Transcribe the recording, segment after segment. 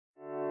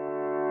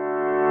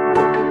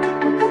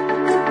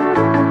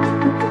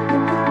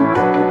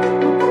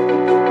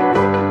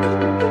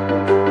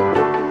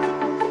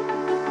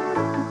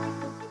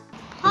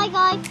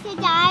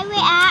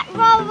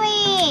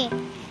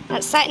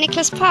At St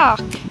Nicholas Park.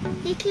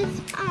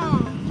 Nicholas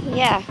Park.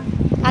 Yeah.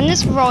 And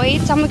there's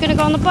rides, and we're going to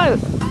go on the boat.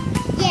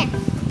 Yeah.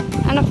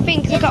 And I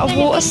think we've got a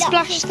water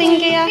splash thing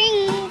here.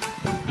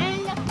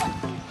 And I've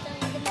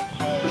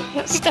got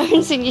Got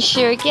stones in your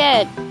shoe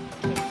again.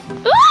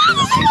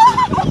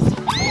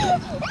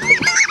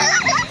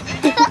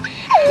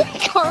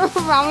 Got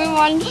around in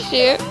one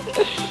shoe.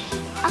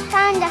 I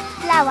found a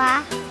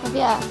flower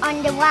Yeah.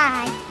 on the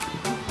way.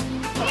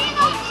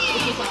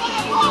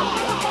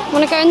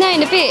 Want to go in there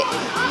in a bit?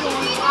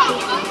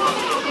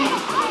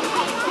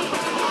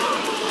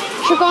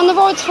 Should we go on the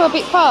rides for a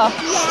bit first?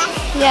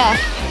 Yeah. Yeah.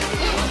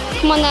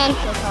 Come on then.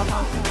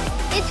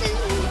 This is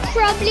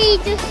probably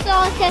just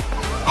sort of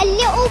a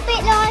little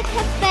bit like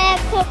a fair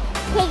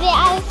because it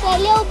has a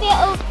little bit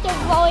of the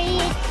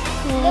ride,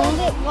 a little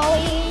bit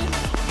ride.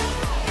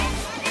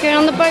 Going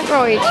on the boat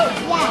ride?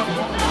 Yeah.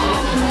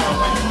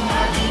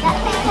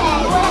 That's okay.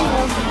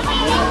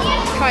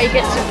 Kai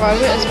gets to row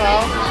it as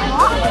well.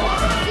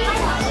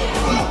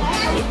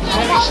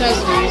 Maybe she has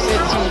to use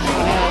it,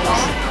 someone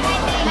else.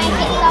 Make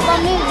it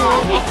someone move.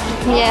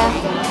 Yeah.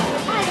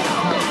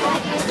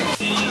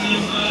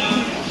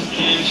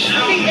 I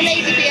think the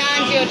lady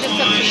behind you will just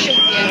have to shoot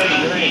you.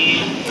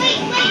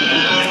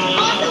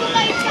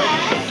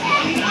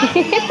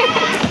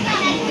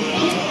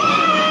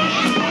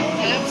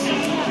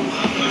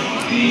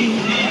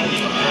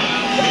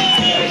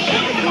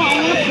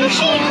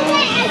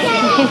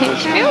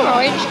 She'll be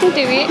alright, she can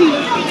do it.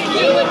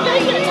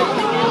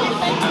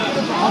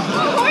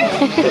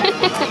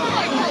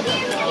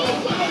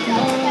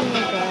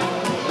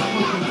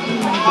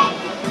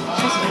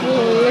 Just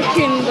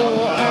flicking the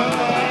water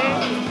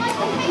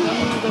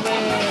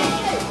away.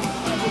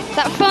 Is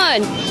that fun?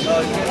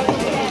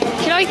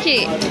 Do you like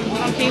it?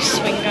 Funky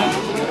swinger.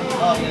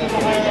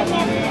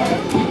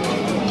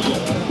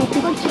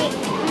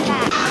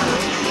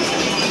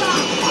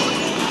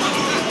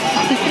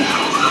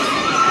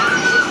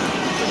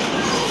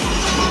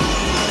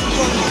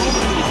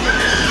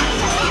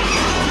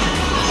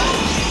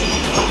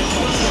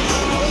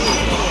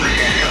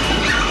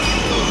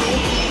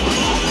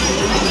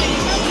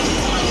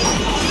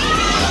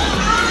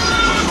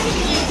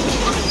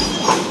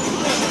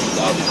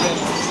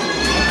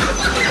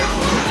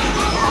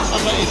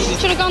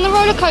 Should I go on the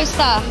roller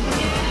coaster?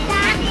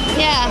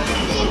 Yeah.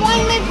 The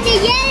one with the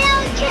yellow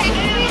track.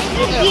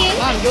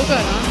 Mum, you're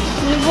going on.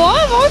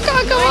 What? I've got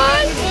to go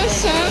on? Yes,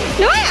 sir.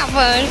 No, I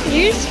haven't.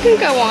 You just can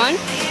go on.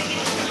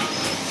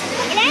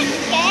 That's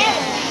scary.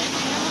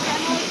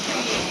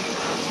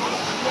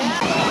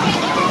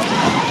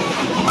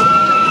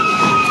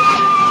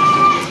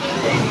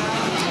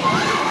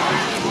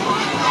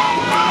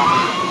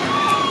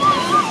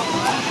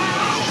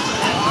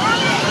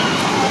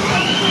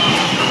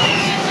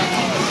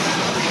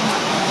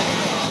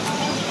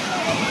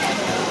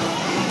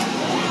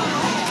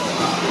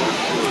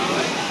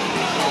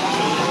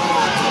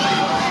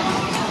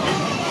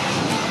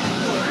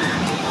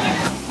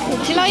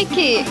 Do you like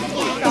it?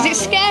 Is it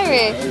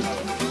scary?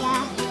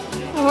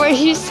 Yeah. Or are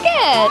you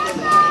scared? It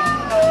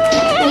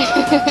was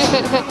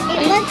scary, but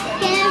it wasn't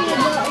scary.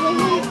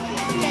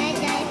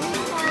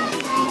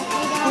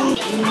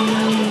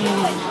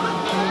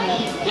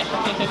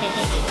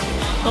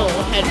 Oh,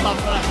 head pop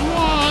like,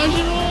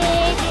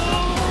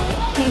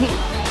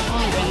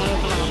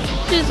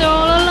 She's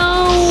all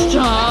alone.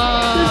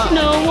 stop. There's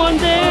no one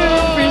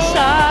there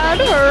beside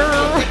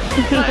her.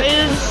 That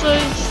is so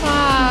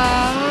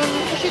sad.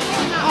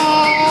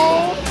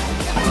 Oh.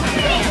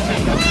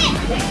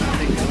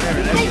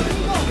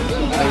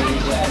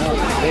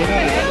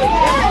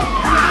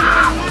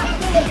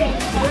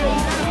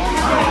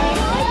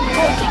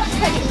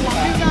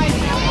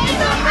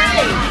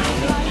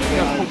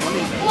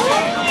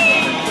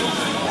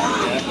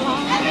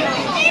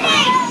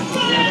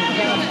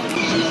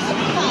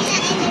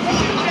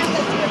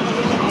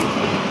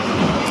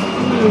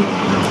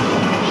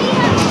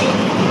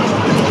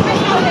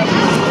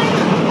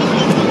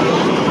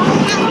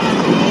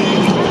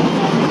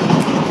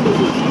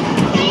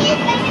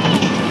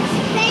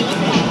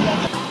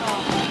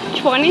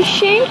 Which one is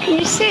she? Can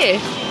you see?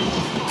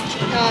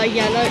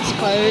 Yellow, it's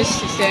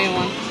closed. It's the only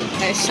one.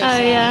 That is so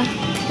sad. Yeah.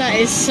 That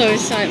is so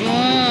sad.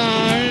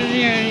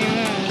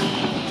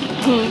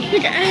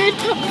 Look at her head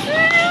pop.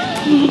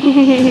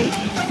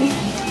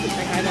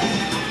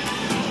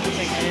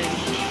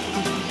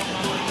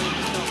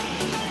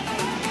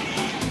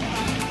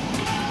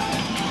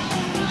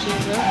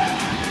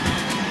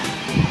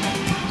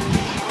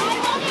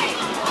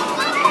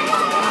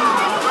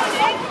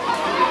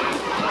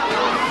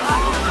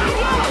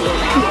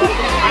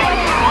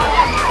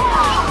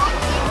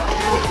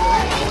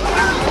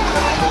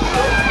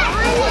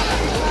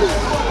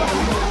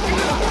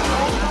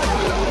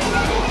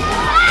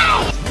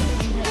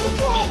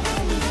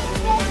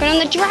 Go on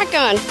the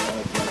dragon.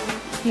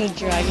 The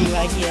draggy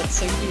waggy, that's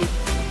so cute.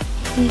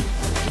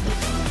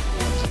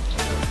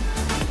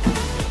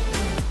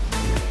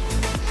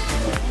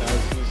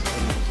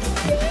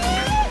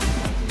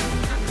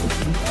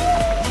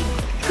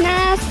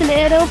 Nice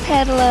little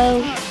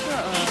Peddle.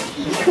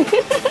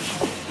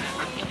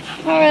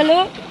 Alright,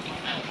 look.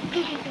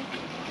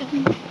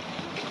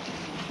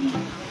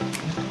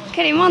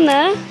 Get him on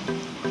there.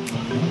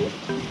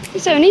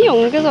 He's only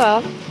young as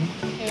well.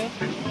 Yeah.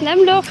 Let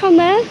him look on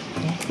there.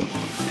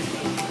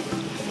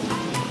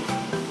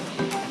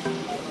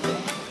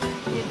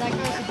 Dude, that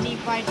goes a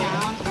deep way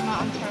down.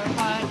 I'm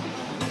terrified.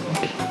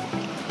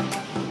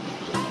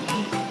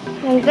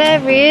 And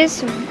there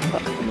is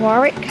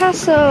Warwick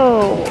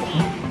Castle,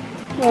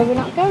 where we're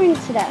not going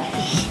today.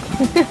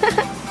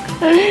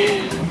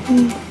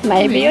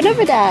 Maybe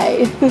another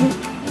day.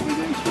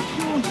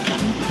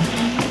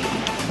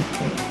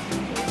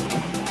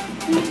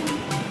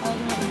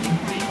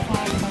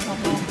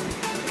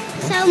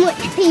 So much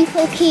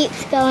people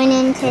keeps going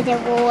into the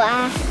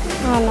water.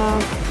 I know.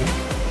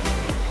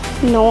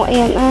 Naughty,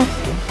 ain't they?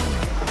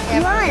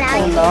 You are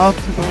allowed. Allowed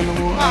to go in the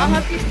water. I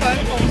hope your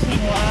phone falls in the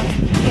water.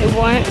 It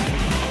won't.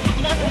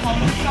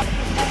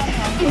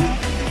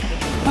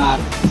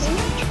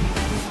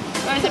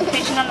 Or is it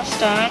pitching on a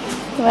stone?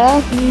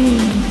 Well,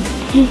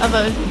 Are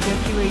those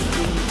 50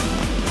 weeks?